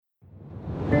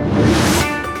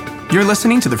You're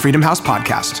listening to the Freedom House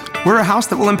Podcast. We're a house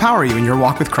that will empower you in your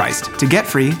walk with Christ to get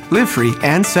free, live free,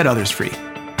 and set others free.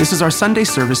 This is our Sunday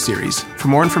service series. For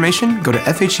more information, go to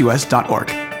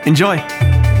fhus.org. Enjoy.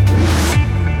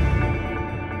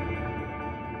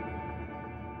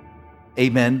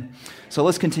 Amen. So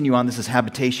let's continue on. This is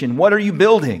Habitation. What are you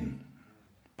building?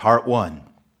 Part 1.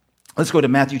 Let's go to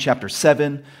Matthew chapter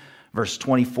 7, verse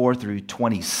 24 through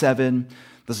 27.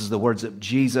 This is the words of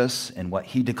Jesus and what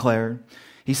he declared.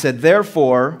 He said,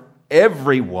 therefore,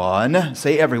 everyone,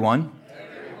 say everyone.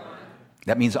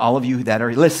 That means all of you that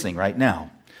are listening right now.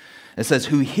 It says,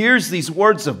 who hears these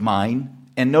words of mine,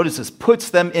 and notice this, puts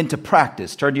them into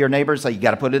practice. Turn to your neighbor and say, you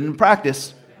got to put it in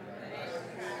practice.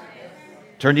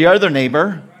 Turn to your other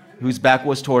neighbor, whose back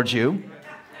was towards you,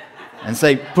 and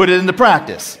say, put it into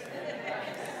practice.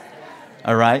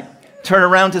 All right? Turn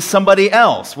around to somebody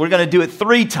else. We're going to do it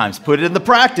 3 times. Put it in the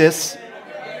practice.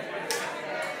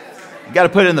 You got to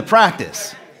put it in the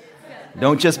practice.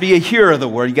 Don't just be a hearer of the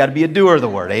word. You got to be a doer of the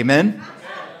word. Amen?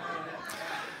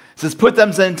 It says, put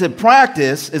them into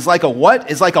practice is like a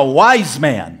what? Is like a wise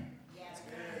man.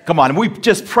 Come on. We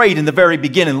just prayed in the very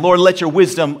beginning, Lord, let your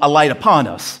wisdom alight upon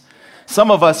us. Some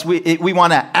of us, we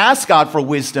want to ask God for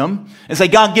wisdom and say,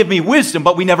 God, give me wisdom,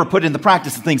 but we never put into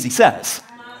practice the things he says.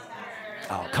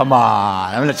 Oh, come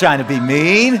on. I'm not trying to be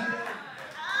mean.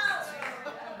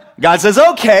 God says,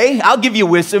 okay, I'll give you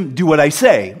wisdom. Do what I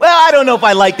say. Well, I don't know if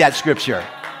I like that scripture.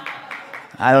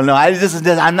 I don't know.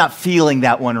 I'm not feeling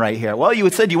that one right here. Well, you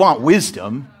said you want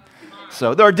wisdom.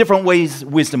 So there are different ways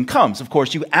wisdom comes. Of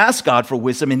course, you ask God for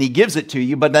wisdom and he gives it to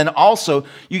you, but then also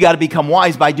you got to become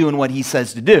wise by doing what he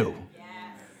says to do. Yes.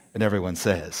 And everyone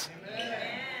says.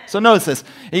 Amen. So notice this.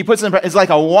 He puts in, it's like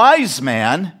a wise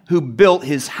man who built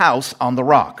his house on the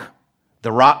rock.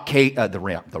 The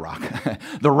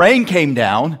rain came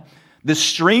down, the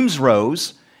streams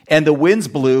rose, and the winds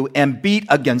blew and beat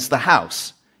against the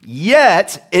house.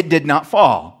 Yet it did not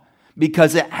fall,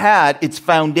 because it had its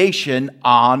foundation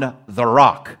on the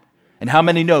rock. And how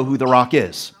many know who the rock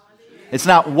is? It's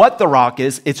not what the rock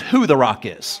is, it's who the rock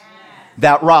is.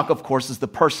 That rock, of course, is the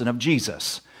person of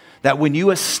Jesus. That when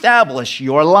you establish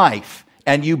your life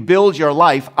and you build your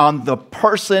life on the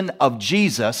person of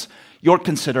Jesus, you're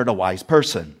considered a wise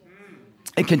person.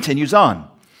 It continues on.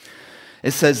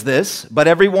 It says this, but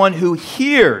everyone who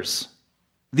hears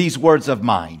these words of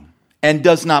mine and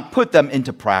does not put them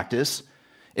into practice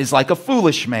is like a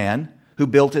foolish man who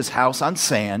built his house on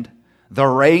sand. The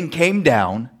rain came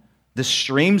down, the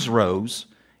streams rose,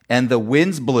 and the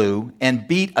winds blew and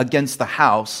beat against the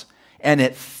house, and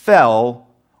it fell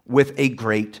with a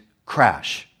great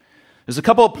crash. There's a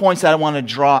couple of points that I want to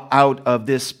draw out of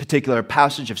this particular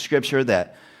passage of Scripture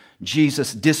that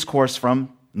Jesus discoursed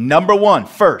from. Number 1,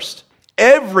 first,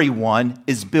 everyone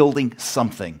is building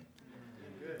something.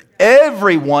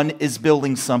 Everyone is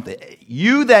building something.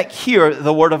 You that hear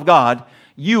the word of God,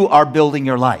 you are building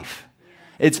your life.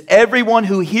 It's everyone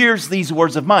who hears these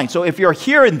words of mine. So if you're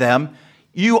hearing them,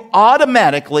 you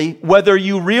automatically, whether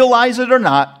you realize it or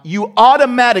not, you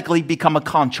automatically become a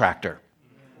contractor.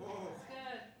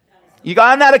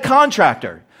 I'm not a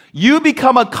contractor. You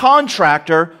become a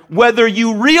contractor whether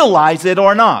you realize it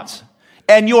or not.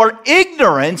 And your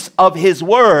ignorance of his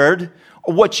word,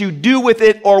 what you do with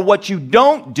it or what you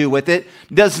don't do with it,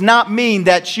 does not mean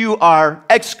that you are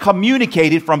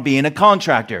excommunicated from being a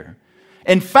contractor.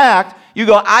 In fact, you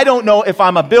go, I don't know if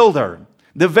I'm a builder.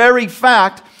 The very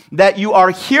fact that you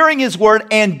are hearing his word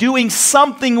and doing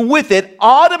something with it,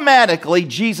 automatically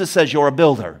Jesus says you're a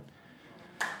builder.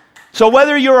 So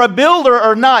whether you're a builder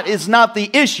or not is not the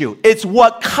issue. It's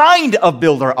what kind of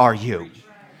builder are you?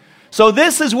 So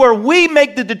this is where we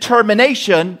make the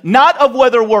determination, not of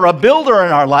whether we're a builder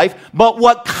in our life, but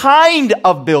what kind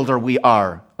of builder we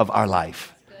are of our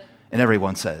life. And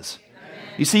everyone says.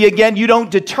 You see, again, you don't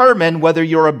determine whether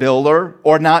you're a builder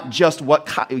or not just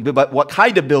but what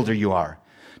kind of builder you are.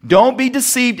 Don't be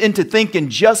deceived into thinking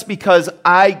just because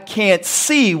I can't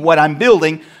see what I'm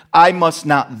building, I must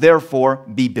not therefore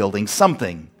be building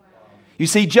something. You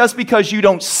see, just because you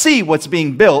don't see what's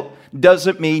being built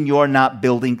doesn't mean you're not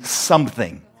building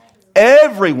something.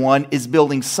 Everyone is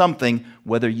building something,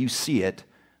 whether you see it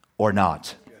or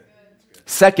not.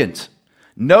 Second,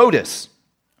 notice,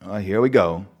 here we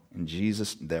go. In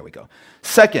Jesus, there we go.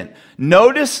 Second,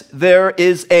 notice there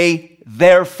is a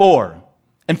therefore.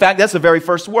 In fact, that's the very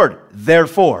first word,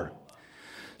 therefore.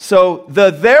 So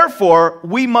the therefore,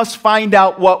 we must find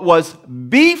out what was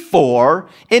before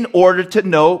in order to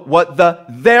know what the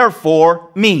therefore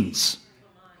means.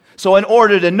 So in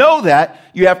order to know that,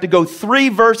 you have to go 3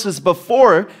 verses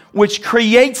before, which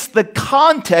creates the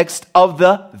context of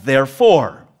the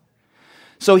therefore.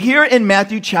 So here in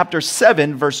Matthew chapter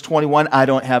 7, verse 21, I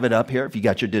don't have it up here. If you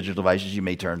got your digital devices, you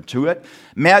may turn to it.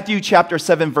 Matthew chapter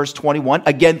 7, verse 21,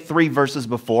 again, 3 verses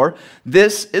before.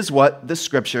 This is what the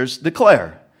scriptures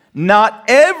declare. Not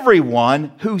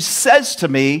everyone who says to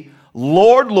me,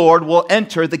 Lord, Lord, will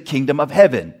enter the kingdom of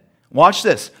heaven. Watch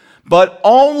this. But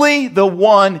only the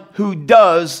one who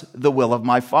does the will of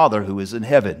my Father who is in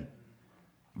heaven.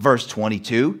 Verse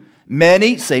 22,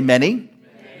 many, say many.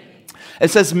 It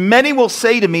says, many will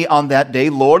say to me on that day,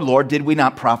 Lord, Lord, did we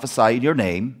not prophesy in your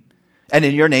name, and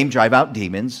in your name drive out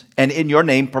demons, and in your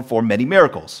name perform many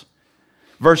miracles?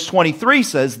 Verse 23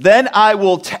 says, then I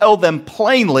will tell them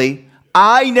plainly,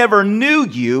 I never knew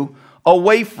you.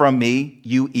 Away from me,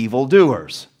 you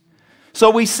evildoers. So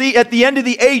we see at the end of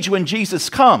the age when Jesus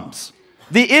comes,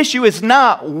 the issue is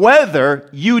not whether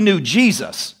you knew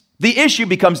Jesus. The issue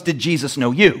becomes, did Jesus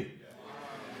know you?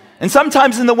 And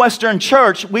sometimes in the Western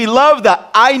church, we love the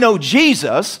I know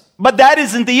Jesus, but that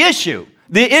isn't the issue.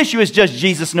 The issue is just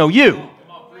Jesus know you.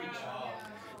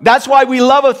 That's why we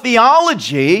love a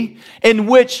theology in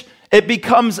which it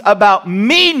becomes about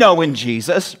me knowing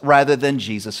Jesus rather than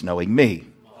Jesus knowing me.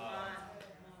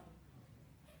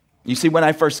 You see, when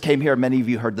I first came here, many of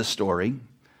you heard the story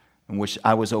in which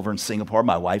I was over in Singapore,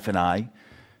 my wife and I.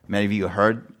 Many of you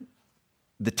heard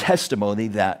the testimony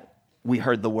that we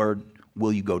heard the word,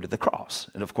 will you go to the cross?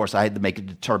 And of course, I had to make a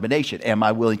determination. Am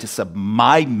I willing to sub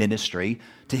my ministry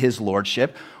to his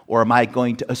lordship, or am I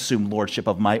going to assume lordship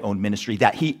of my own ministry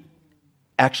that he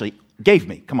actually gave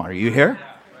me? Come on, are you here?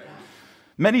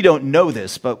 Many don't know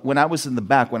this, but when I was in the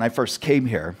back, when I first came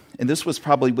here, and this was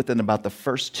probably within about the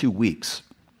first 2 weeks,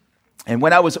 and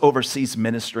when I was overseas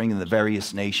ministering in the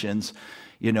various nations,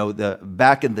 you know,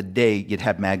 back in the day, you'd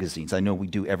have magazines. I know we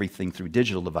do everything through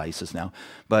digital devices now,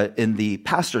 but in the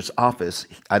pastor's office,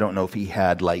 I don't know if he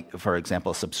had, like, for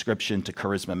example, a subscription to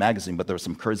Charisma magazine, but there were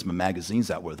some Charisma magazines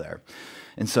that were there.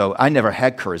 And so I never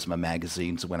had Charisma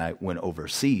magazines when I went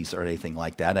overseas or anything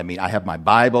like that. I mean, I have my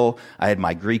Bible, I had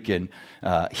my Greek and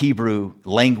Hebrew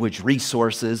language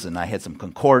resources, and I had some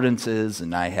concordances,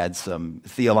 and I had some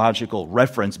theological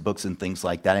reference books and things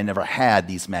like that. I never had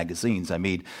these magazines. I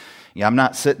mean, yeah, I'm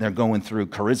not sitting there going through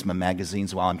Charisma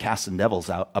magazines while I'm casting devils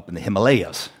out up in the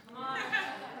Himalayas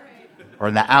or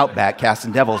in the outback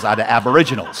casting devils out of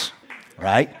aboriginals,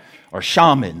 right? Or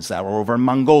shamans that were over in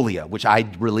Mongolia, which I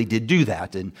really did do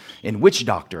that, and witch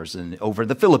doctors and over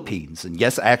the Philippines. And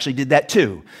yes, I actually did that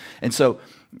too. And so,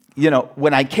 you know,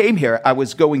 when I came here, I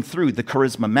was going through the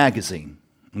Charisma magazine,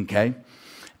 okay?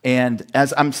 And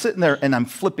as I'm sitting there and I'm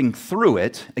flipping through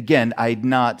it, again,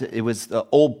 it was the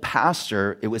old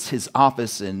pastor, it was his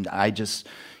office, and I just,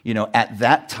 you know, at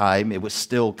that time, it was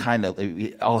still kind of,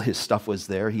 all his stuff was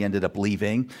there. He ended up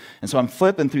leaving. And so I'm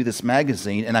flipping through this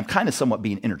magazine, and I'm kind of somewhat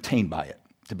being entertained by it,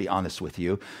 to be honest with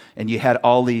you. And you had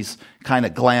all these kind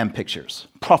of glam pictures.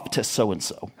 Prophetess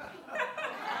so-and-so.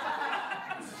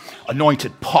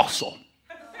 Anointed apostle.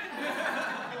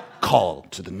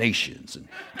 Called to the nations, and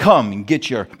come and get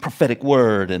your prophetic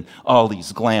word, and all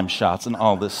these glam shots and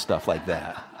all this stuff like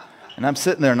that. And I'm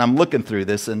sitting there and I'm looking through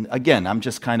this, and again, I'm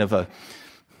just kind of a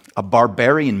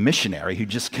barbarian missionary who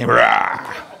just came,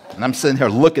 rah, and I'm sitting here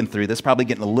looking through this, probably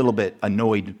getting a little bit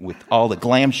annoyed with all the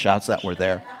glam shots that were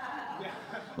there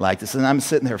like this. And I'm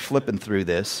sitting there flipping through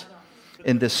this,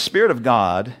 and the Spirit of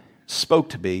God spoke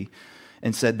to me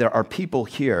and said, there are people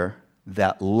here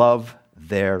that love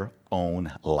their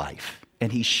own life.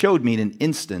 And he showed me in an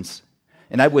instance,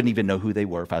 and I wouldn't even know who they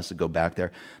were if I was to go back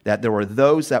there, that there were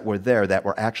those that were there that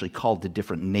were actually called to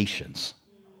different nations.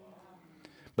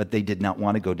 But they did not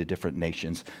want to go to different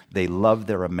nations. They loved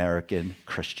their American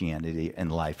Christianity and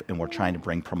life, and were trying to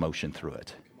bring promotion through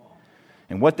it.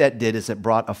 And what that did is it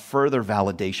brought a further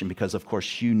validation, because of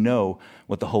course you know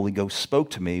what the Holy Ghost spoke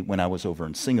to me when I was over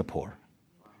in Singapore.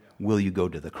 Will you go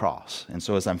to the cross? And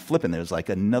so as I'm flipping, there's like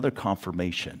another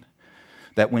confirmation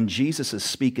that when Jesus is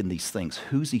speaking these things,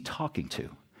 who's he talking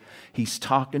to? He's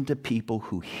talking to people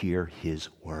who hear his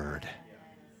word.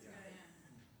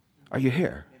 Are you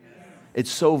here?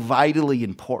 It's so vitally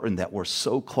important that we're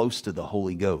so close to the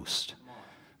Holy Ghost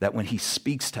that when he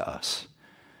speaks to us,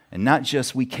 and not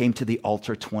just we came to the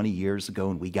altar 20 years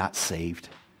ago and we got saved.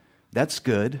 That's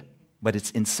good, but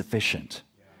it's insufficient.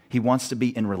 He wants to be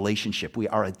in relationship. We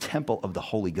are a temple of the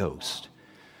Holy Ghost.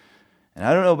 And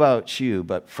I don't know about you,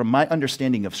 but from my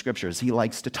understanding of scriptures, he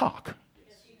likes to talk.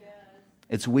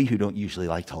 It's we who don't usually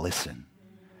like to listen.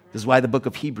 This is why the book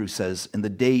of Hebrews says, in the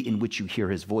day in which you hear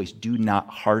his voice, do not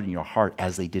harden your heart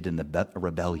as they did in the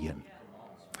rebellion.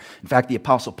 In fact, the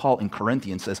Apostle Paul in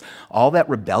Corinthians says, all that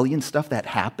rebellion stuff that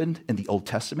happened in the Old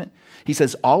Testament, he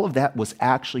says all of that was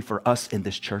actually for us in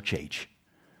this church age.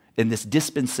 in this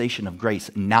dispensation of grace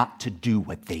not to do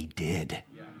what they did.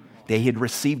 They had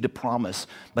received a promise,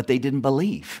 but they didn't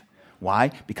believe.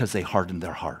 Why? Because they hardened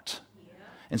their heart.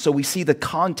 And so we see the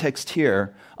context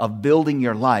here of building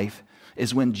your life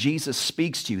is when Jesus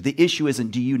speaks to you. The issue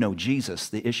isn't, do you know Jesus?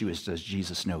 The issue is, does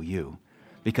Jesus know you?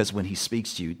 Because when he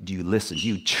speaks to you, do you listen? Do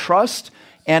you trust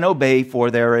and obey?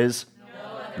 For there is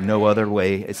no other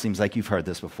way. It seems like you've heard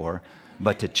this before,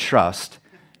 but to trust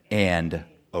and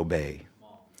obey.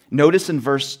 Notice in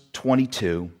verse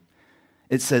 22,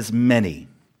 it says many.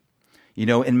 You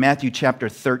know, in Matthew chapter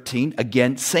 13,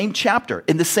 again, same chapter,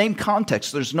 in the same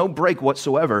context, there's no break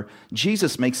whatsoever.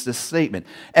 Jesus makes this statement: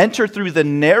 enter through the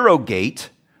narrow gate,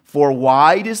 for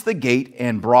wide is the gate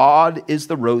and broad is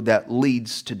the road that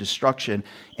leads to destruction,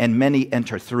 and many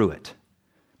enter through it.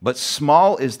 But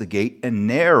small is the gate and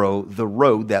narrow the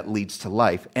road that leads to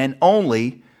life, and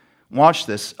only, watch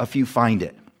this, a few find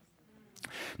it.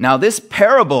 Now, this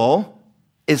parable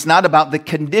is not about the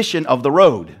condition of the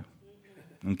road,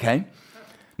 okay?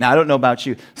 Now, I don't know about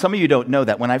you. Some of you don't know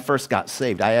that when I first got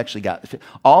saved, I actually got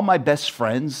all my best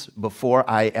friends before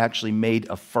I actually made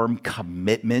a firm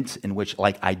commitment in which,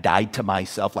 like, I died to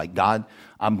myself, like, God,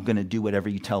 I'm going to do whatever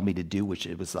you tell me to do, which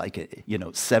it was like,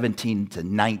 17 to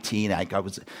 19.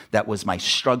 That was my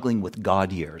struggling with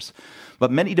God years.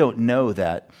 But many don't know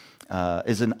that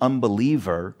as an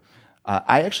unbeliever,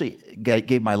 I actually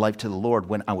gave my life to the Lord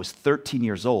when I was 13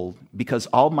 years old, because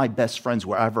all my best friends,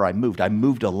 wherever I moved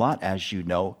a lot, as you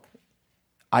know.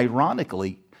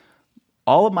 Ironically,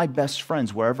 all of my best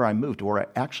friends, wherever I moved, were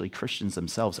actually Christians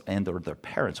themselves, and their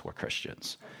parents were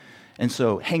Christians. And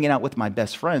so hanging out with my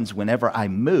best friends, whenever I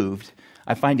moved,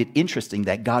 I find it interesting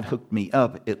that God hooked me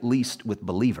up at least with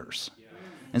believers.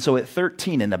 And so at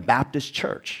 13 in a Baptist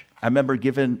church, I remember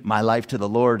giving my life to the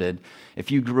Lord. And if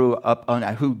you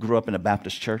who grew up in a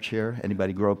Baptist church here?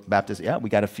 Anybody grew up Baptist? Yeah, we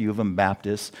got a few of them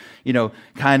Baptists. You know,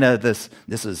 kind of this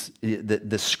is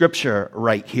the scripture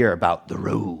right here about the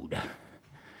road.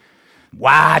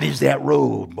 Wide is that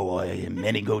road, boy, and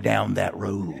many go down that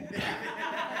road.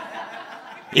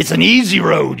 It's an easy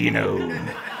road, you know.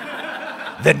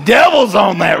 The devil's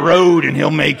on that road, and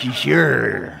he'll make you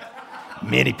sure.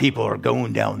 Many people are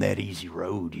going down that easy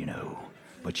road, you know.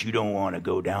 But you don't want to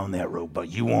go down that road, but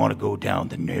you want to go down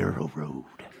the narrow road.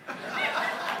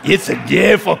 It's a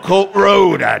difficult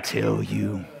road, I tell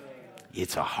you.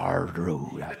 It's a hard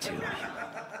road, I tell you.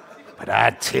 But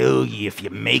I tell you, if you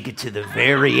make it to the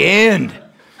very end,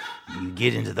 you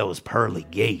get into those pearly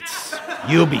gates,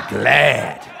 you'll be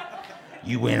glad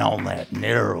you went on that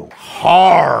narrow,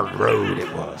 hard road.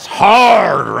 It was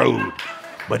hard road,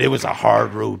 but it was a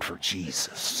hard road for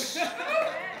Jesus.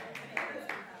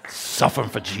 Suffering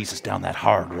for Jesus down that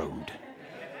hard road.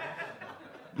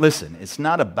 Listen, it's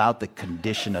not about the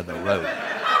condition of the road.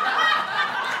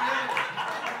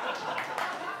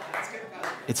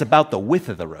 It's about the width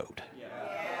of the road.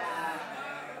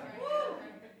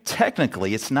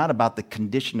 Technically, it's not about the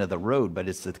condition of the road, but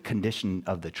it's the condition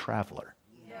of the traveler.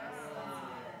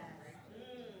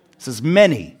 It says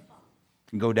many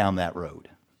can go down that road.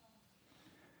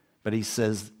 But he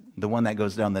says the one that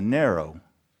goes down the narrow,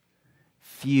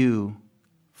 few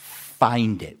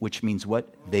find it, which means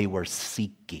what? They were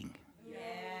seeking.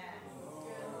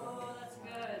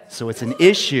 So it's an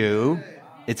issue.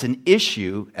 It's an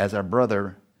issue, as our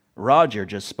brother Roger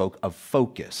just spoke, of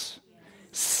focus.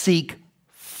 Seek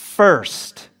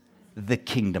first the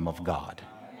kingdom of God.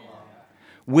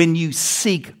 When you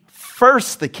seek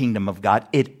first the kingdom of God,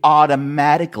 it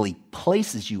automatically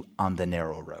places you on the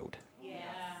narrow road.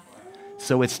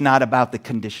 So it's not about the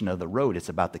condition of the road, it's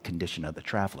about the condition of the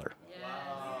traveler.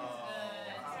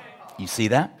 You see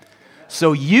that?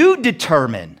 So you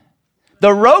determine.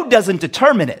 The road doesn't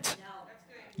determine it.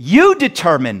 You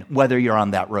determine whether you're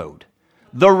on that road.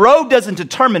 The road doesn't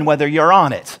determine whether you're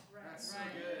on it.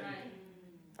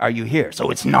 Are you here?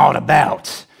 So it's not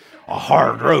about a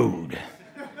hard road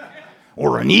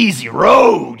or an easy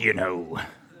road, you know.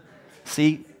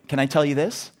 See, can I tell you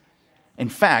this? In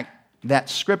fact, that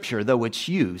scripture, though it's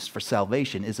used for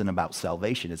salvation, isn't about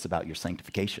salvation. It's about your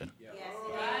sanctification. Yes.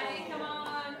 Right, come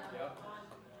on.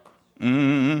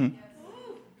 Mm-hmm.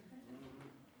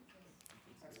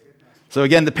 So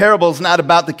again, the parable is not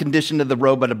about the condition of the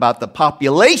road, but about the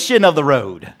population of the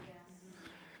road.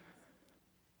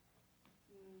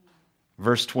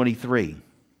 Verse 23.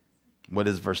 What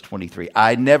is verse 23?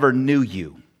 I never knew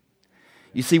you.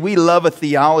 You see, we love a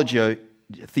theology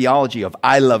of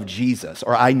I love Jesus,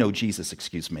 or I know Jesus,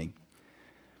 excuse me.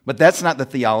 But that's not the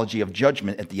theology of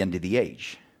judgment at the end of the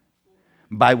age,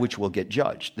 by which we'll get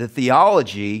judged. The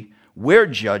theology we're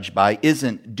judged by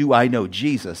isn't do I know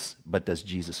Jesus, but does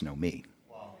Jesus know me?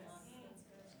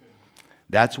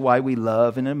 That's why we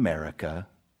love in America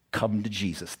come to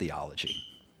Jesus theology.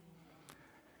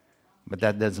 But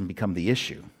that doesn't become the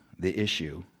issue. The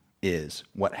issue is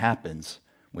what happens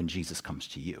when Jesus comes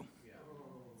to you.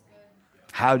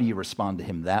 How do you respond to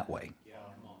him that way?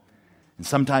 And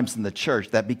sometimes in the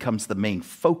church, that becomes the main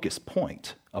focus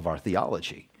point of our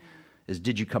theology, is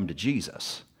did you come to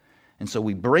Jesus? And so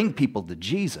we bring people to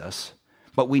Jesus,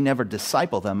 but we never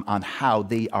disciple them on how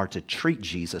they are to treat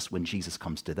Jesus when Jesus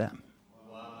comes to them.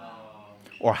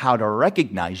 Or how to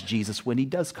recognize Jesus when he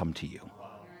does come to you.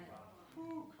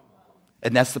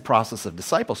 And that's the process of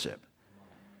discipleship.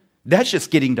 That's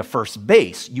just getting to first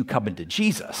base, you coming to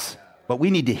Jesus. But we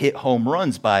need to hit home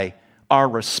runs by our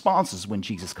responses when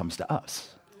Jesus comes to us.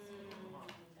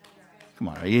 Come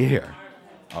on, are you here?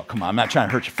 Oh, come on, I'm not trying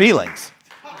to hurt your feelings.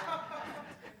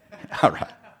 All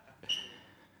right.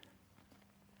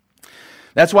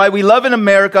 That's why we love in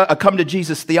America a come to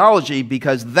Jesus theology,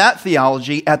 because that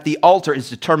theology at the altar is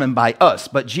determined by us,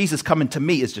 but Jesus coming to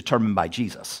me is determined by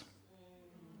Jesus.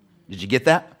 Did you get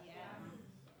that? Yeah.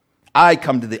 I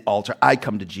come to the altar, I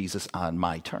come to Jesus on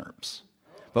my terms.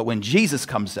 But when Jesus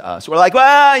comes to us, we're like,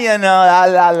 well, you know, la,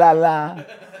 la, la, la.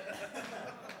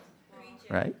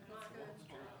 Right?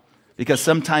 Because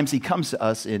sometimes he comes to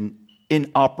us in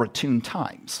inopportune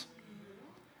times.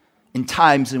 In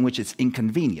times in which it's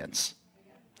inconvenience.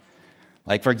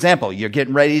 Like, for example, you're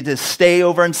getting ready to stay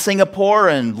over in Singapore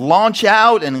and launch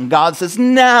out, and God says,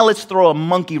 nah, let's throw a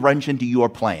monkey wrench into your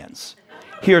plans.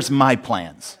 Here's my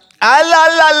plans. Ah, la,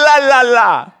 la, la, la,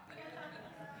 la.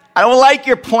 I don't like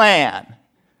your plan.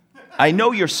 I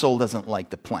know your soul doesn't like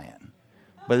the plan.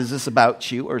 But is this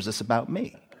about you or is this about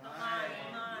me?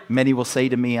 Many will say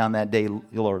to me on that day,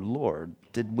 Lord, Lord,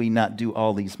 did we not do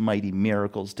all these mighty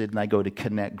miracles? Didn't I go to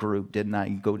Connect Group? Didn't I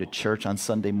go to church on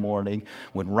Sunday morning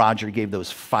when Roger gave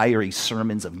those fiery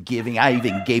sermons of giving? I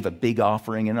even gave a big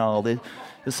offering and all this.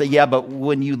 They'll say, yeah, but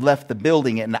when you left the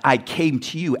building and I came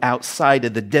to you outside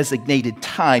of the designated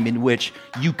time in which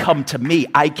you come to me,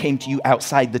 I came to you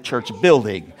outside the church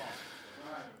building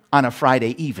on a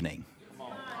Friday evening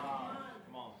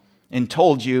and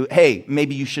told you, hey,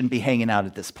 maybe you shouldn't be hanging out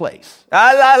at this place.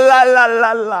 Ah, la, la, la,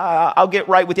 la, la. I'll get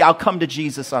right with you. I'll come to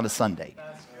Jesus on a Sunday.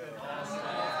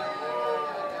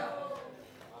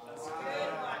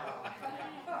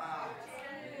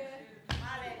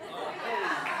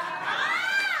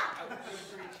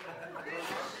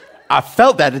 I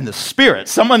felt that in the spirit.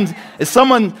 Is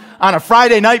someone on a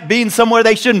Friday night being somewhere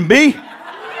they shouldn't be?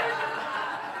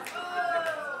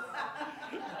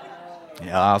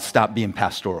 Yeah, I'll stop being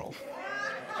pastoral.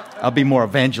 I'll be more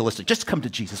evangelistic. Just come to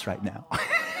Jesus right now.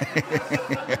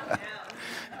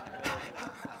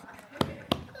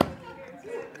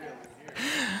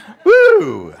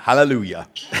 Woo! Hallelujah.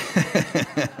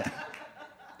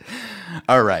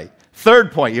 All right.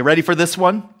 Third point. You ready for this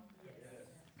one?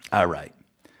 All right.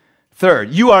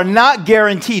 Third, you are not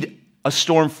guaranteed a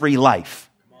storm-free life.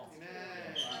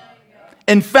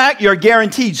 In fact, you're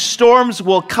guaranteed storms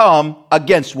will come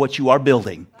against what you are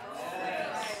building.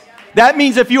 That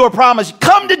means if you are promised,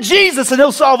 come to Jesus and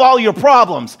he'll solve all your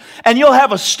problems and you'll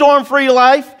have a storm-free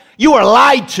life, you are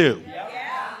lied to.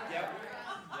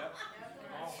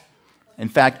 In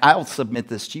fact, I'll submit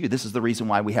this to you. This is the reason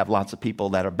why we have lots of people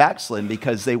that are backslidden,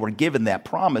 because they were given that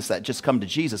promise that just come to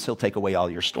Jesus, he'll take away all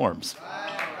your storms.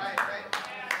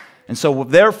 And so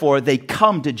therefore, they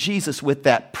come to Jesus with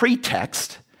that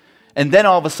pretext. And then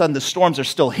all of a sudden, the storms are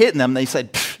still hitting them. They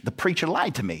said, the preacher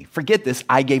lied to me. Forget this.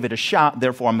 I gave it a shot.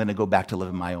 Therefore, I'm going to go back to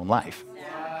living my own life.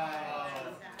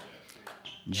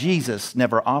 Jesus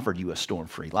never offered you a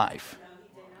storm-free life.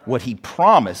 What he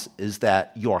promised is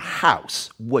that your house,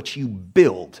 what you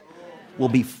build, will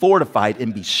be fortified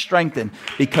and be strengthened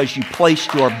because you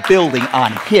placed your building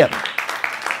on him.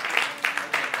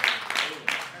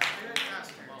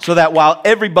 So that while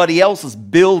everybody else is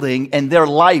building and their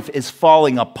life is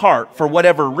falling apart, for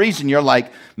whatever reason, you're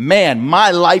like, man,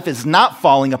 my life is not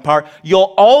falling apart.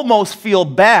 You'll almost feel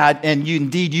bad, and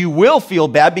indeed you will feel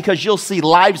bad, because you'll see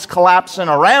lives collapsing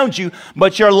around you,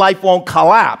 but your life won't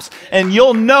collapse. And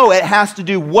you'll know it has to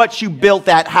do what you built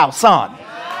that house on.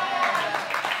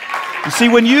 You see,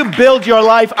 when you build your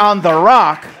life on the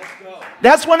rock,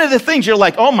 that's one of the things you're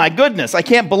like, oh my goodness, I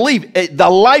can't believe it. The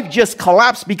life just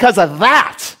collapsed because of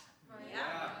that.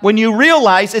 When you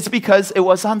realize it's because it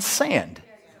was on sand.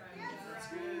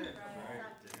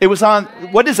 It was on,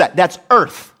 what is that? That's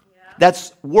earth.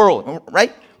 That's world,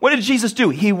 right? What did Jesus do?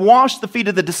 He washed the feet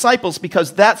of the disciples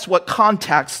because that's what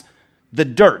contacts the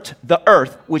dirt, the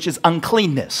earth, which is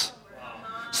uncleanness.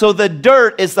 So the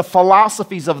dirt is the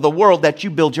philosophies of the world that you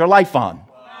build your life on.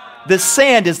 The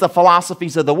sand is the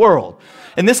philosophies of the world.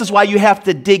 And this is why you have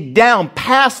to dig down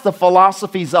past the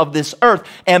philosophies of this earth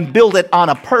and build it on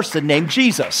a person named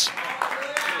Jesus.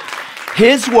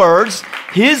 His words,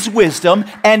 his wisdom,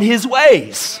 and his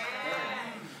ways.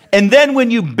 And then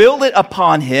when you build it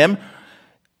upon him,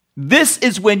 this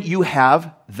is when you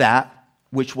have that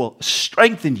which will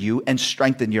strengthen you and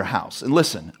strengthen your house. And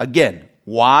listen, again,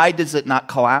 why does it not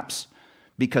collapse?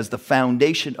 Because the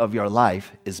foundation of your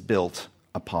life is built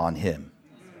upon him.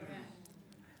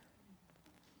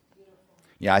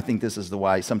 Yeah, I think this is the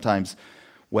why sometimes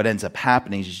what ends up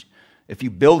happening is if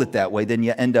you build it that way, then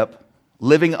you end up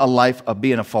living a life of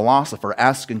being a philosopher,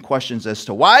 asking questions as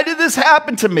to why did this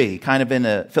happen to me? Kind of in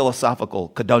a philosophical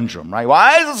conundrum, right?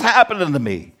 Why is this happening to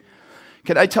me?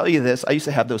 Can I tell you this? I used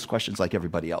to have those questions like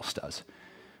everybody else does.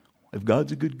 If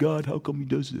God's a good God, how come he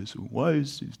does this? Why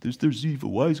is this? There's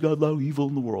evil. Why is God allow evil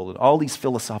in the world? And all these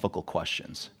philosophical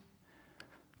questions.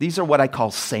 These are what I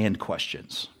call sand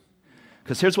questions.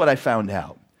 Because here's what I found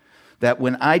out. That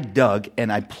when I dug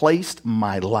and I placed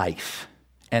my life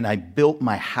and I built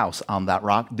my house on that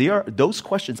rock, those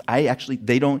questions I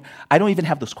don't even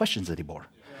have those questions anymore.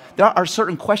 There are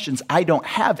certain questions I don't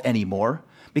have anymore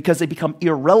because they become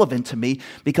irrelevant to me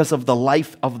because of the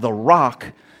life of the rock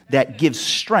that gives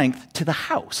strength to the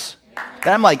house. And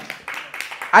I'm like,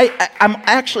 I'm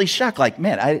actually shocked, like,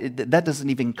 man, that doesn't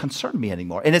even concern me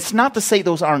anymore. And it's not to say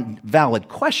those aren't valid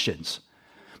questions,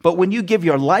 but when you give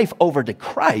your life over to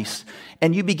Christ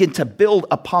and you begin to build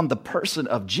upon the person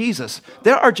of Jesus,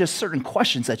 there are just certain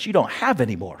questions that you don't have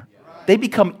anymore. They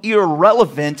become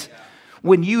irrelevant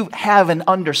when you have an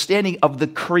understanding of the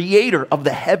creator of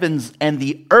the heavens and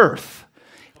the earth,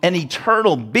 an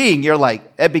eternal being. You're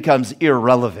like, it becomes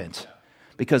irrelevant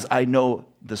because I know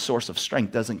the source of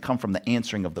strength doesn't come from the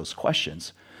answering of those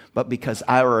questions, but because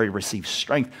I already received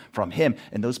strength from him,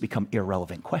 and those become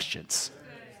irrelevant questions.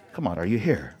 Come on, are you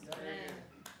here?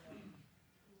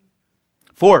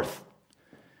 Fourth,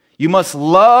 you must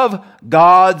love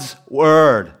God's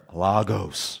word,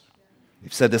 logos.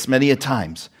 We've said this many a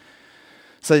times.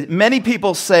 So many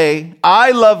people say,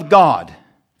 I love God,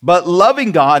 but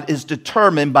loving God is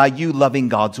determined by you loving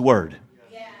God's word.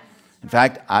 In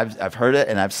fact, I've heard it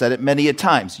and I've said it many a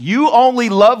times. You only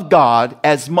love God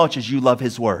as much as you love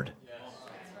his word.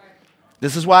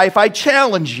 This is why if I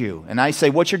challenge you and I say,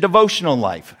 what's your devotional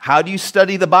life? How do you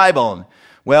study the Bible? And,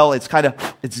 well, it's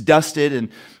dusted and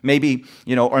maybe,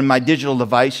 or in my digital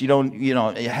device, you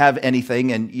don't, have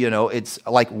anything and, it's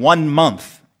like 1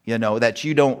 month, that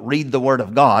you don't read the word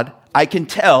of God. I can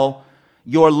tell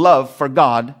your love for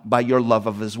God by your love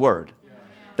of his word.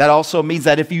 That also means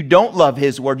that if you don't love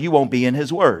his word, you won't be in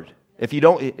his word. If you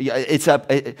don't, it's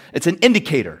an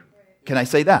indicator. Can I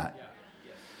say that?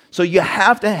 So you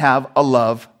have to have a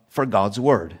love for God's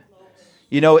word.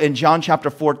 In John chapter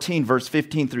 14, verse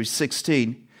 15 through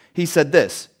 16, he said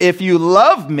this, if you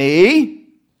love me,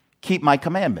 keep my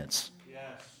commandments.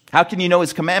 How can you know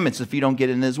his commandments if you don't get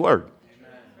in his word?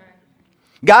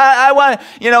 God,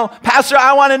 Pastor,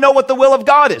 I want to know what the will of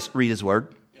God is. Read his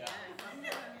word.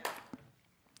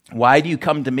 Why do you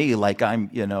come to me like I'm,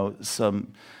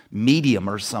 some medium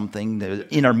or something, the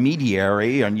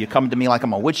intermediary, and you come to me like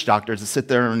I'm a witch doctor to sit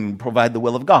there and provide the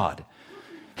will of God?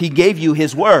 He gave you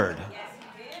his word.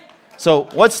 So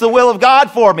what's the will of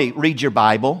God for me? Read your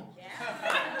Bible.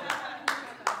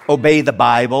 Obey the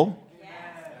Bible.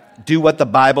 Do what the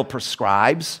Bible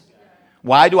prescribes.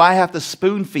 Why do I have to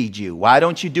spoon feed you? Why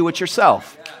don't you do it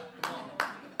yourself?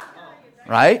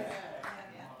 Right?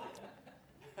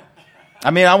 I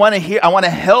mean, I want to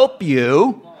help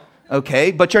you,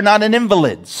 okay, but you're not an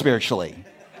invalid spiritually.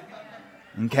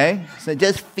 Okay? So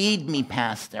just feed me,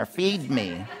 Pastor, feed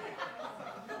me.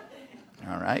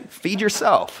 All right? Feed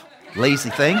yourself,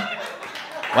 lazy thing.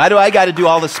 Why do I got to do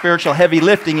all the spiritual heavy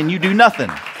lifting and you do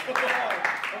nothing?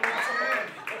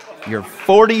 You're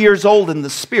 40 years old in the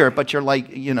spirit, but you're like,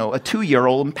 a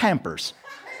 2-year-old in Pampers.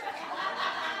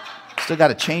 Still got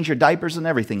to change your diapers and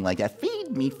everything like that. Feed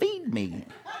me, feed me.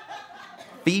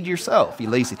 Feed yourself, you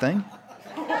lazy thing.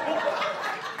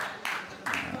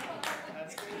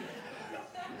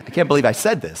 I can't believe I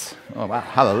said this. Oh, wow.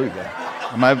 Hallelujah.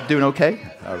 Am I doing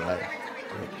okay? All right.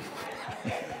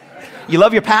 You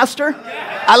love your pastor?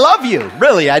 I love you.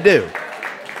 Really, I do.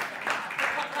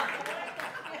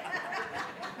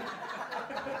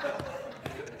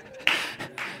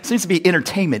 Seems to be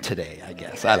entertainment today, I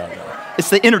guess. I don't know. It's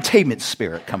the entertainment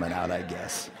spirit coming out, I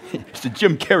guess. It's the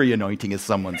Jim Carrey anointing, as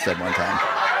someone said one time.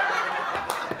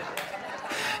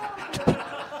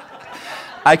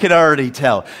 I can already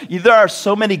tell. There are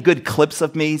so many good clips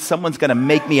of me. Someone's going to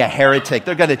make me a heretic.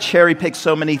 They're going to cherry pick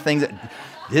so many things.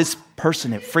 This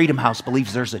person at Freedom House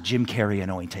believes there's a Jim Carrey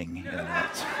anointing. You know,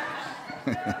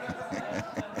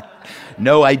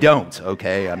 no, I don't.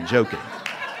 Okay, I'm joking.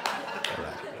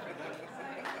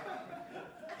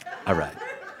 All right.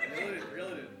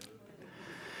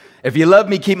 If you love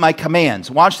me, keep my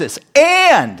commands. Watch this.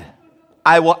 And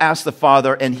I will ask the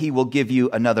Father, and he will give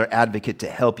you another advocate to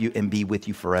help you and be with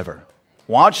you forever.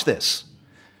 Watch this.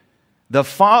 The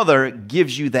Father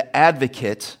gives you the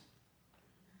advocate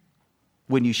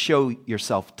when you show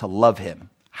yourself to love him.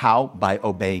 How? By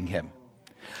obeying him.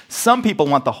 Some people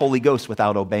want the Holy Ghost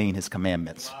without obeying his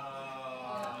commandments.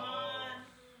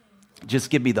 Just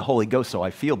give me the Holy Ghost so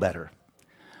I feel better.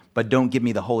 But don't give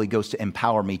me the Holy Ghost to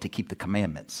empower me to keep the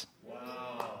commandments.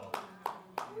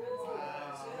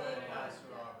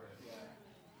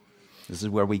 This is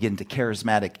where we get into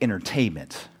charismatic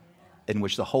entertainment, in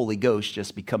which the Holy Ghost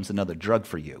just becomes another drug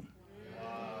for you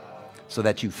so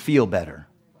that you feel better.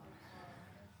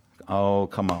 Oh,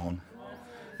 come on.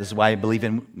 This is why I believe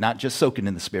in not just soaking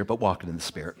in the Spirit, but walking in the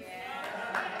Spirit.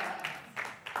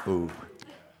 Ooh.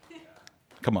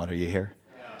 Come on, are you here?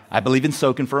 I believe in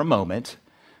soaking for a moment,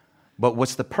 but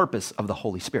what's the purpose of the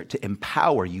Holy Spirit? To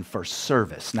empower you for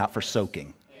service, not for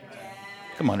soaking.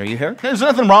 Come on, are you here? There's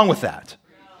nothing wrong with that.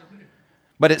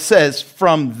 But it says,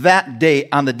 from that day,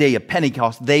 on the day of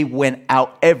Pentecost, they went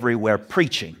out everywhere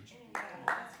preaching.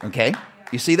 Okay?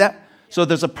 You see that? So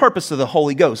there's a purpose to the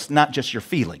Holy Ghost, not just your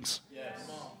feelings.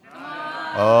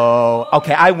 Oh,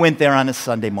 okay, I went there on a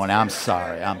Sunday morning. I'm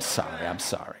sorry.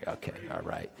 Okay, all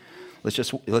right.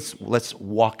 Let's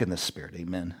walk in the Spirit.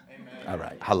 Amen. All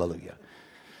right, hallelujah.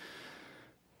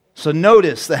 So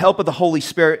notice the help of the Holy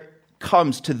Spirit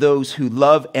comes to those who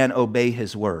love and obey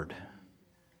his word.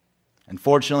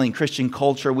 Unfortunately, in Christian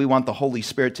culture, we want the Holy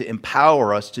Spirit to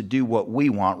empower us to do what we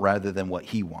want rather than what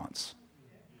he wants.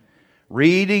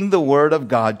 Reading the Word of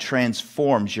God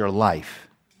transforms your life.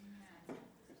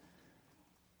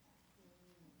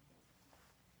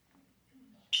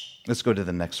 Let's go to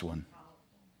the next one.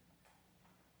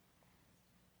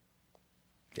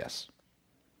 Yes.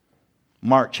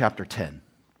 Mark chapter 10.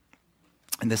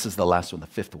 And this is the last one, the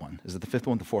fifth one. Is it the fifth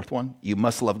one, the fourth one? You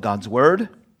must love God's Word,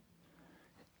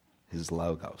 his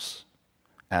logos,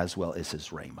 as well as his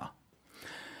rhema.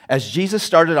 As Jesus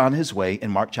started on his way in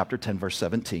Mark chapter 10, verse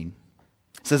 17,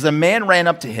 it says, a man ran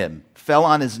up to him, fell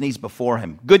on his knees before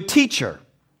him. Good teacher,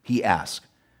 he asked,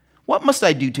 what must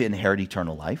I do to inherit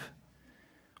eternal life?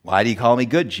 Why do you call me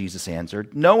good? Jesus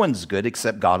answered, no one's good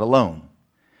except God alone.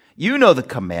 You know the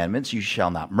commandments. You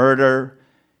shall not murder.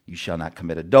 You shall not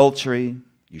commit adultery.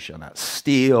 You shall not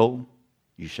steal.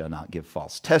 You shall not give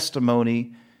false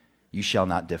testimony. You shall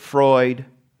not defraud.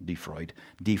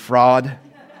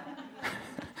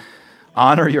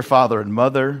 Honor your father and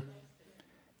mother.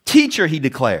 Teacher, he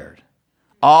declared,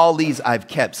 all these I've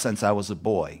kept since I was a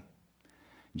boy.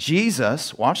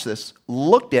 Jesus, watch this,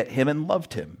 looked at him and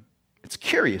loved him. It's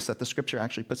curious that the scripture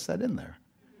actually puts that in there.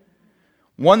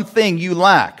 One thing you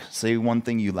lack. Say one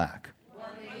thing you lack.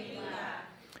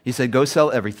 He said, go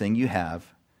sell everything you have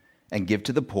and give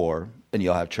to the poor, and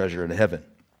you'll have treasure in heaven.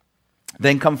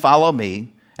 Then come follow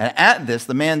me. And at this,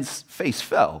 the man's face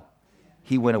fell.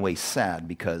 He went away sad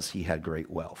because he had great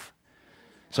wealth.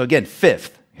 So again,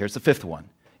 here's the fifth one.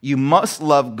 You must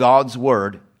love God's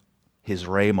word, his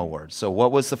rhema word. So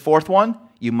what was the fourth one?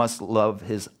 You must love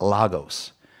his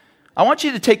logos. I want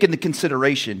you to take into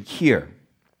consideration here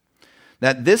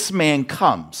that this man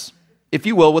comes, if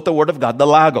you will, with the word of God, the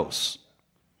logos,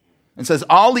 and says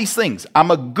all these things. I'm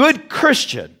a good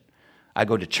Christian. I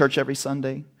go to church every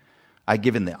Sunday. I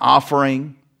give in the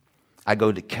offering. I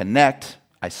go to connect.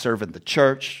 I serve in the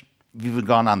church. I've even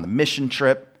gone on the mission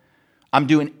trip. I'm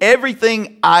doing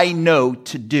everything I know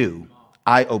to do.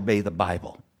 I obey the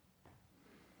Bible.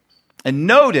 And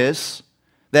notice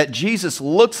that Jesus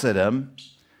looks at him,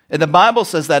 and the Bible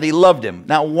says that he loved him.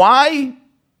 Now, why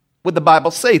would the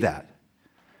Bible say that?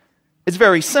 It's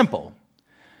very simple.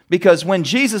 Because when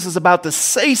Jesus is about to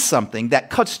say something that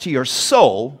cuts to your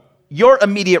soul, your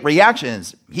immediate reaction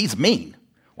is, he's mean.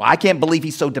 Well, I can't believe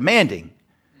he's so demanding.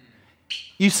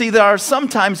 You see, there are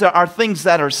things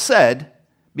that are said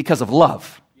because of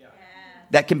love.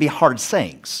 That can be hard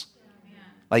sayings.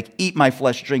 Like, eat my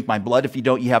flesh, drink my blood. If you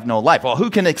don't, you have no life. Well, who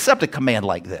can accept a command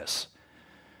like this?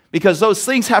 Because those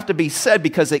things have to be said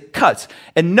because it cuts.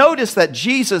 And notice that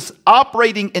Jesus,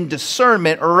 operating in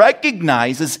discernment,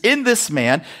 recognizes in this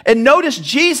man. And notice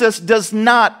Jesus does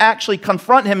not actually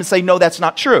confront him and say, no, that's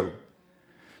not true.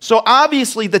 So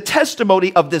obviously the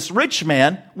testimony of this rich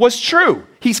man was true.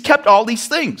 He's kept all these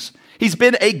things. He's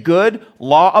been a good,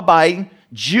 law-abiding,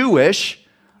 Jewish,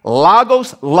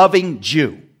 Logos-loving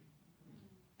Jew.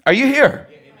 Are you here?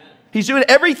 He's doing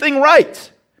everything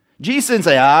right. Jesus didn't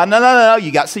say, no,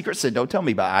 you got secret sin. Don't tell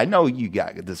me about it. I know you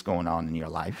got this going on in your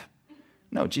life.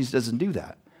 No, Jesus doesn't do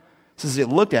that. He says he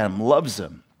looked at him, loves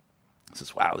him. He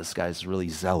says, wow, this guy's really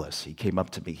zealous. He came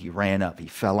up to me. He ran up. He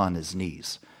fell on his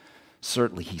knees.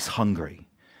 Certainly he's hungry.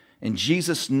 And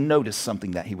Jesus noticed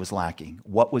something that he was lacking.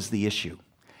 What was the issue?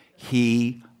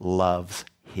 He loves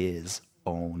his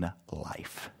own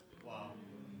life.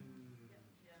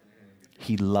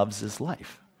 He loves his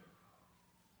life.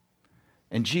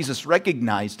 And Jesus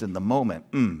recognized in the moment,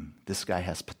 this guy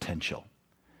has potential.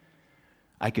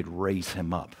 I could raise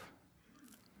him up,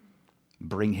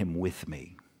 bring him with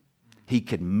me. He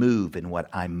could move in what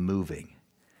I'm moving.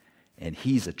 And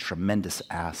he's a tremendous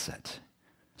asset,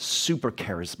 super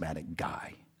charismatic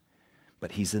guy.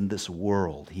 But he's in this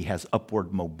world. He has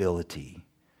upward mobility.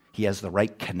 He has the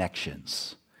right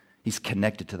connections. He's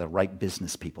connected to the right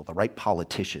business people, the right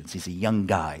politicians. He's a young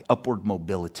guy, upward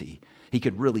mobility. He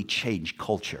could really change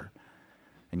culture.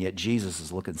 And yet Jesus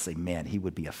is looking and saying, man, he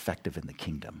would be effective in the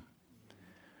kingdom.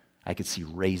 I could see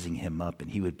raising him up,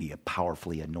 and he would be a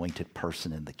powerfully anointed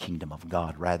person in the kingdom of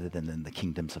God rather than in the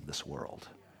kingdoms of this world.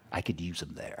 I could use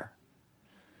him there.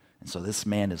 And so this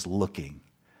man is looking,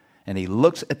 and he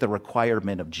looks at the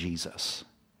requirement of Jesus,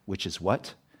 which is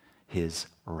what? His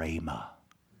rhema.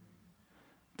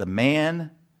 The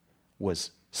man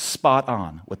was spot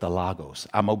on with the logos.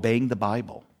 I'm obeying the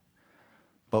Bible.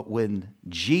 But when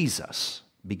Jesus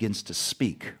begins to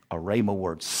speak a rhema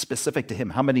word specific to him,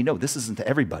 how many know this isn't to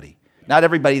everybody? Not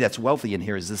everybody that's wealthy in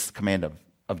here is this command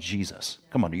of Jesus.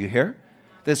 Come on, are you here?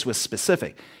 This was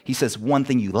specific. He says, one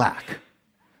thing you lack.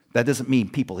 That doesn't mean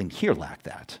people in here lack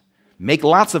that. Make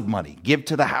lots of money. Give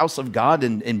to the house of God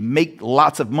and make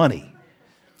lots of money.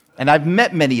 And I've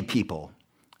met many people.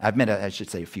 I should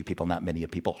say a few people, not many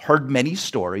people. Heard many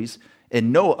stories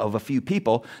and know of a few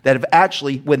people that have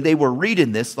actually, when they were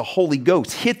reading this, the Holy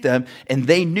Ghost hit them and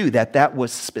they knew that that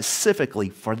was specifically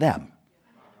for them.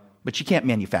 But you can't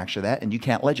manufacture that and you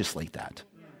can't legislate that.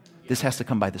 This has to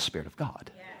come by the Spirit of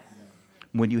God.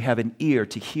 When you have an ear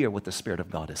to hear what the Spirit of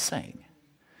God is saying.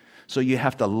 So you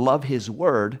have to love his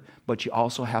word, but you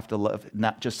also have to love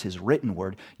not just his written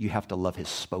word, you have to love his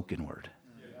spoken word.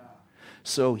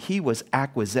 So he was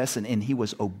acquiescent and he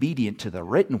was obedient to the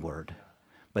written word,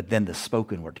 but then the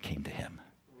spoken word came to him.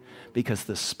 Because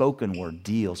the spoken word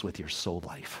deals with your soul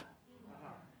life.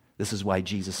 This is why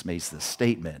Jesus makes this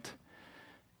statement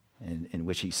in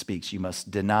which he speaks. You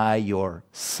must deny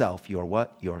yourself, your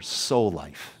what? Your soul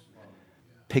life.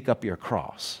 Pick up your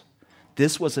cross.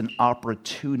 This was an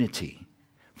opportunity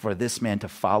for this man to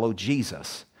follow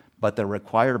Jesus, but the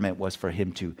requirement was for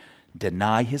him to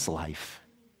deny his life,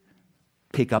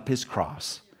 pick up his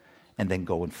cross, and then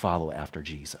go and follow after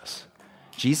Jesus.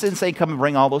 Jesus didn't say, come and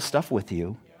bring all those stuff with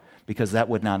you, because that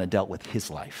would not have dealt with his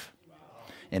life.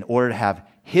 In order to have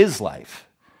his life,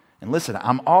 and listen,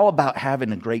 I'm all about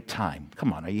having a great time.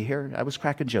 Come on, are you here? I was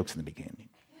cracking jokes in the beginning.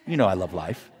 You know I love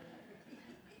life.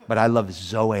 But I love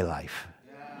Zoe life,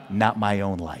 not my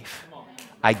own life.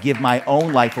 I give my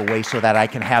own life away so that I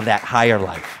can have that higher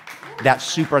life, that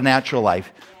supernatural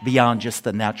life beyond just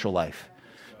the natural life.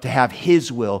 To have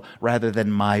his will rather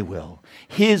than my will,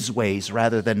 his ways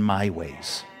rather than my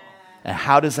ways. And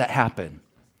how does that happen?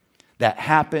 That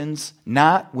happens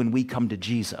not when we come to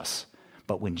Jesus,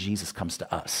 but when Jesus comes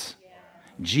to us.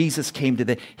 Jesus came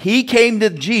to he came to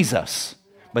Jesus,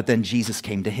 but then Jesus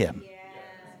came to him.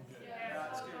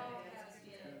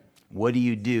 What do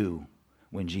you do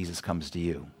when Jesus comes to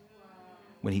you?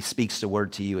 When he speaks the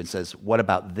word to you and says, what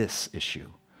about this issue?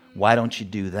 Why don't you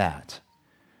do that?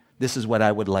 This is what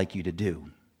I would like you to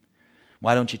do.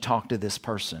 Why don't you talk to this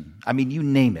person? I mean, you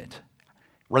name it.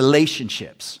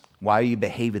 Relationships. Why are you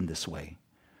behaving this way?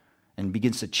 And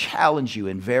begins to challenge you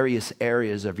in various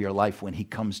areas of your life when he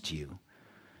comes to you.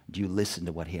 Do you listen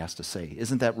to what he has to say?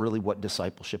 Isn't that really what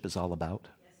discipleship is all about?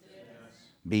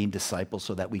 Being disciples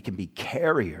so that we can be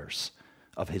carriers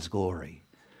of his glory,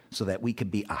 so that we can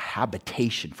be a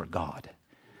habitation for God.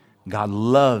 God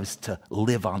loves to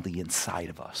live on the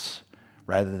inside of us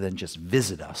rather than just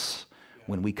visit us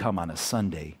when we come on a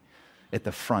Sunday at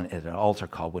the front at an altar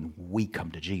call when we come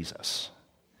to Jesus.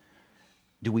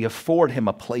 Do we afford him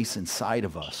a place inside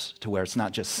of us to where it's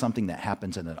not just something that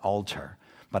happens in an altar,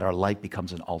 but our life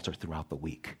becomes an altar throughout the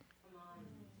week?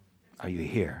 Are you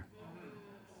here?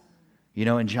 You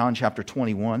know, in John chapter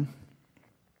 21,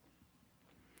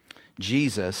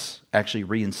 Jesus actually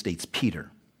reinstates Peter.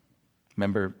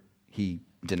 Remember, he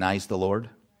denies the Lord?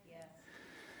 Yes.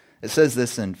 It says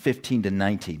this in 15 to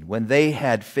 19. When they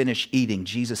had finished eating,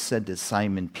 Jesus said to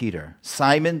Simon Peter,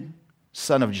 Simon,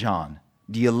 son of John,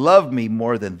 do you love me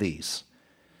more than these?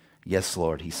 Yes,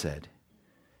 Lord, he said.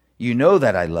 You know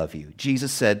that I love you.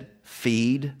 Jesus said,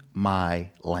 feed my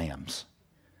lambs.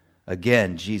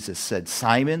 Again, Jesus said,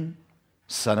 Simon,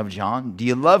 son of John, do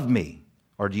you love me?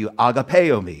 Or do you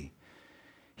agapeo me?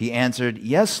 He answered,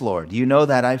 yes, Lord, you know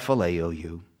that I phileo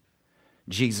you.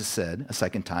 Jesus said a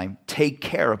second time, take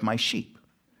care of my sheep.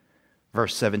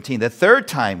 Verse 17, the third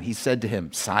time he said to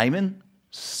him, Simon,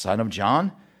 son of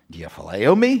John, do you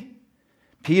phileo me?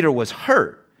 Peter was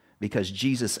hurt because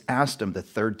Jesus asked him the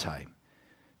third time,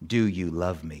 do you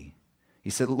love me? He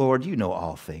said, Lord, you know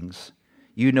all things.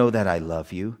 You know that I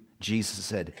love you. Jesus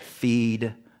said,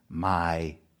 feed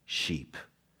my sheep.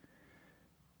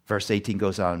 Verse 18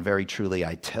 goes on, very truly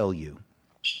I tell you.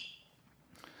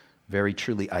 Very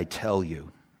truly I tell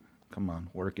you. Come on,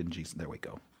 work in Jesus. There we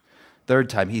go. Third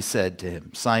time he said to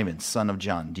him, Simon, son of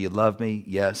John, do you love me?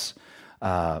 Yes.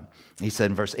 He said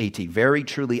in verse 18, very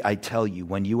truly I tell you,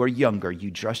 when you were younger,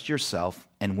 you dressed yourself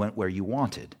and went where you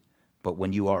wanted. But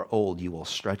when you are old, you will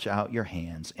stretch out your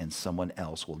hands and someone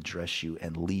else will dress you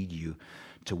and lead you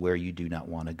to where you do not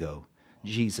want to go.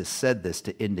 Jesus said this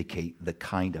to indicate the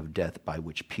kind of death by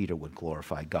which Peter would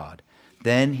glorify God.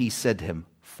 Then he said to him,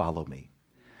 follow me.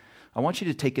 I want you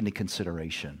to take into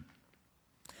consideration.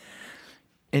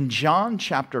 In John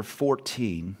chapter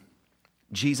 14,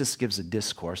 Jesus gives a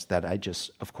discourse that I just,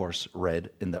 of course,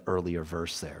 read in the earlier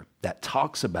verse there that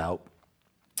talks about,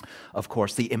 of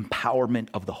course, the empowerment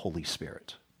of the Holy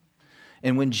Spirit.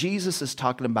 And when Jesus is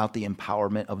talking about the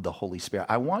empowerment of the Holy Spirit,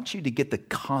 I want you to get the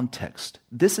context.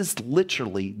 This is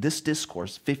literally, this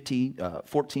discourse,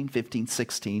 14, 15,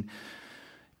 16,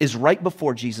 is right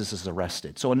before Jesus is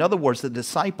arrested. So in other words, the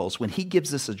disciples, when he gives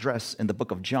this address in the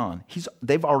book of John,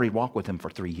 they've already walked with him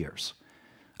for 3 years.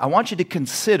 I want you to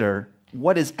consider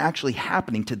what is actually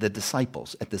happening to the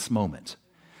disciples at this moment.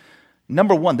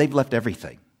 Number one, they've left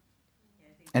everything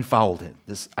and followed him,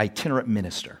 this itinerant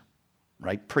minister,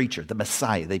 right? Preacher, the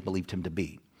Messiah they believed him to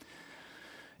be.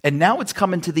 And now it's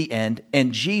coming to the end,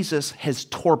 and Jesus has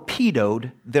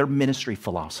torpedoed their ministry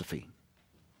philosophy.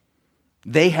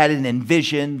 They had an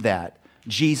envision that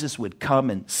Jesus would come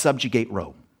and subjugate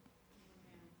Rome,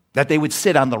 that they would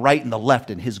sit on the right and the left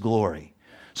in his glory.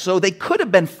 So they could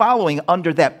have been following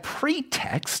under that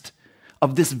pretext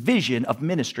of this vision of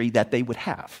ministry that they would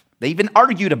have. They even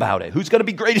argued about it. Who's going to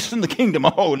be greatest in the kingdom?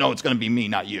 Oh, no, it's going to be me,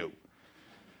 not you.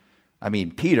 I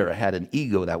mean, Peter had an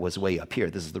ego that was way up here.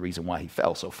 This is the reason why he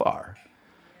fell so far.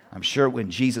 I'm sure when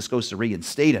Jesus goes to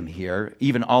reinstate him here,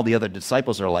 even all the other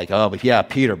disciples are like, oh, but yeah,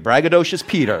 Peter, braggadocious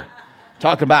Peter,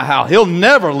 talking about how he'll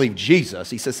never leave Jesus.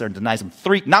 He sits there and denies him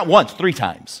not once, 3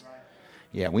 times.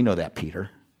 Yeah, we know that, Peter.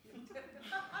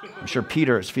 I'm sure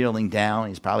Peter is feeling down.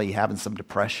 He's probably having some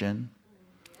depression.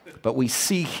 But we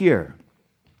see here,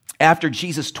 after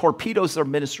Jesus torpedoes their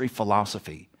ministry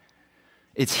philosophy,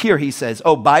 it's here he says,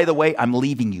 oh, by the way, I'm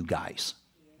leaving you guys.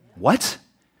 What?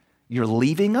 You're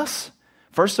leaving us?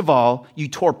 First of all, you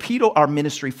torpedo our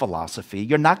ministry philosophy.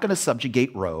 You're not going to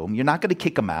subjugate Rome. You're not going to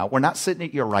kick them out. We're not sitting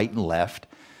at your right and left.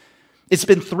 It's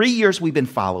been 3 years we've been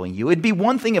following you. It'd be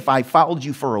one thing if I followed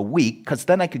you for a week, because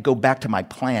then I could go back to my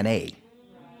plan A.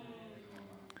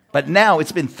 But now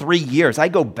it's been 3 years. I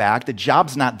go back. The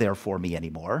job's not there for me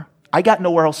anymore. I got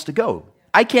nowhere else to go.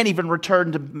 I can't even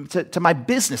return to my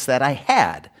business that I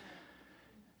had.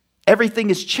 Everything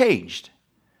has changed.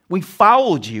 We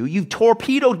followed you. You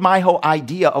torpedoed my whole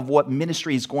idea of what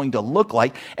ministry is going to look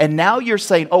like. And now you're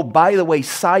saying, oh, by the way,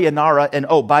 sayonara. And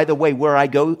oh, by the way, where I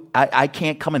go, I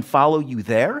can't come and follow you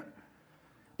there.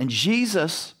 And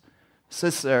Jesus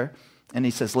sits there and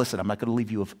he says, listen, I'm not going to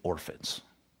leave you with orphans.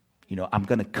 I'm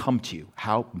going to come to you.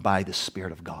 How? By the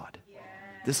Spirit of God.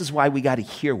 This is why we got to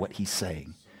hear what he's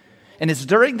saying. And it's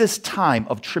during this time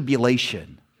of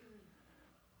tribulation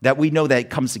that we know that he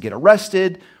comes to get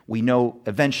arrested. We know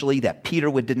eventually that Peter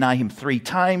would deny him 3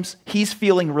 times. He's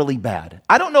feeling really bad.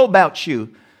 I don't know about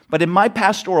you, but in my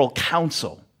pastoral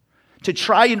counsel, to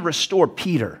try and restore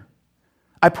Peter,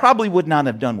 I probably would not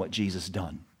have done what Jesus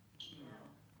done.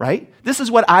 Right? This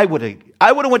is what I would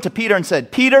have went to Peter and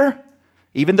said, Peter,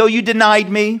 even though you denied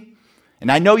me,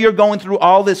 and I know you're going through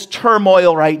all this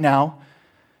turmoil right now,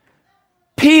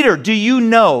 Peter, do you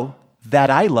know that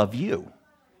I love you?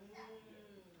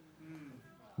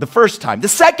 The first time. The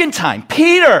second time,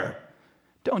 Peter,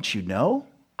 don't you know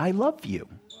I love you?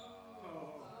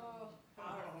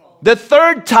 The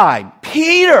third time,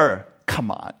 Peter, come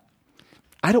on.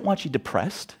 I don't want you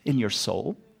depressed in your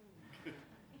soul.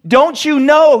 Don't you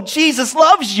know Jesus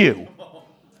loves you?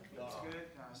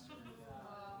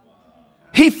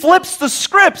 He flips the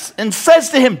scripts and says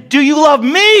to him, do you love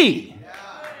me?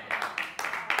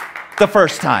 the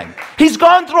first time. He's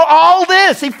gone through all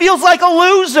this. He feels like a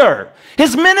loser.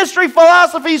 His ministry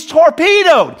philosophy is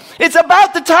torpedoed. It's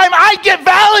about the time I get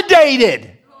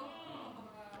validated.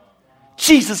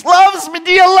 Jesus loves me.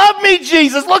 Do you love me,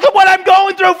 Jesus? Look at what I'm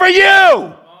going through for you.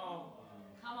 Come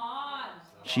on.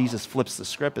 Jesus flips the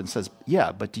script and says,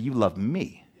 yeah, but do you love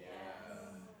me?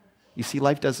 You see,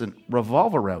 life doesn't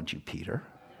revolve around you, Peter.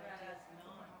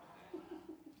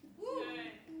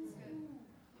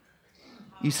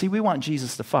 You see, we want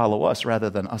Jesus to follow us rather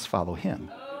than us follow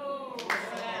him.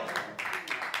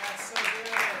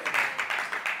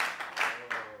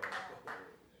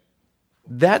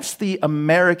 That's the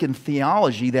American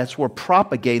theology that's we're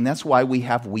propagating. That's why we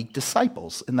have weak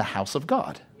disciples in the house of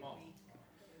God.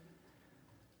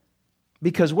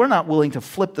 Because we're not willing to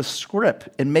flip the script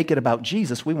and make it about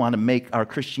Jesus. We want to make our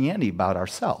Christianity about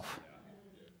ourselves.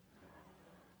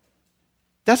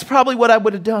 That's probably what I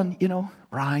would have done.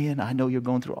 Ryan, I know you're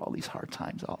going through all these hard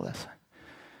times, all this.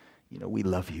 We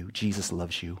love you. Jesus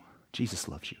loves you. Jesus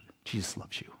loves you. Jesus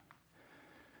loves you.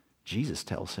 Jesus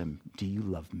tells him, do you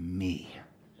love me?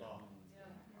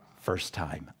 First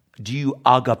time. Do you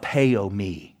agapeo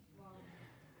me?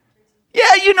 Yeah,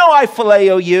 I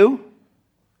phileo you.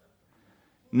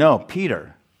 No,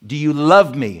 Peter, do you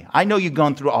love me? I know you've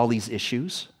gone through all these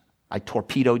issues. I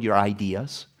torpedoed your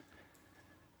ideas.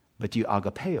 But do you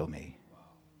agapeo me?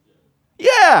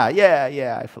 Yeah,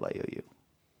 I phileo you.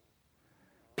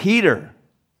 Peter,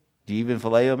 do you even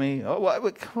phileo me?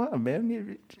 Oh, come on, man.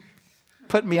 You're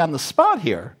putting me on the spot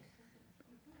here.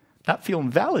 Not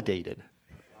feeling validated.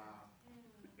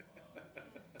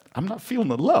 I'm not feeling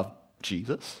the love,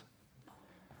 Jesus.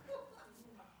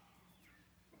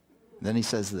 Then he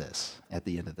says this at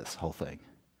the end of this whole thing.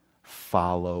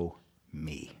 Follow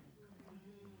me.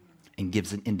 And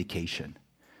gives an indication.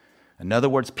 In other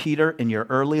words, Peter, in your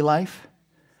early life,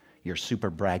 you're super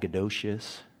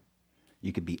braggadocious.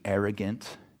 You could be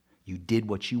arrogant. You did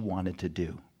what you wanted to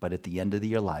do. But at the end of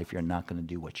your life, you're not going to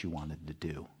do what you wanted to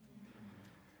do.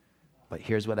 But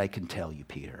here's what I can tell you,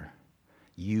 Peter.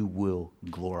 You will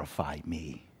glorify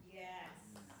me. Yes.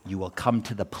 You will come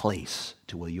to the place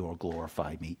to where you will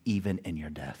glorify me, even in your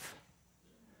death.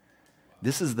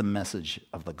 This is the message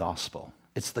of the gospel.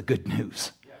 It's the good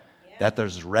news. That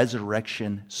there's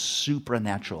resurrection,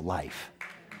 supernatural life.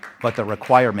 But the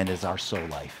requirement is our soul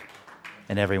life.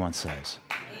 And everyone says.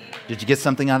 Did you get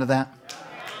something out of that?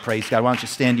 Praise God. Why don't you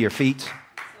stand to your feet?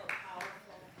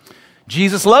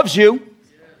 Jesus loves you.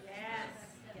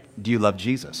 Do you love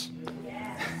Jesus?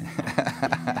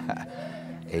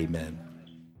 Amen.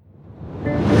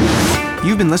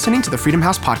 You've been listening to the Freedom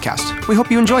House podcast. We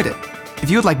hope you enjoyed it. If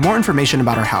you would like more information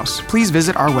about our house, please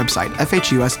visit our website,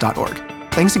 fhus.org.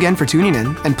 Thanks again for tuning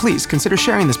in, and please consider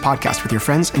sharing this podcast with your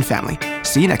friends and family.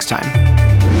 See you next time.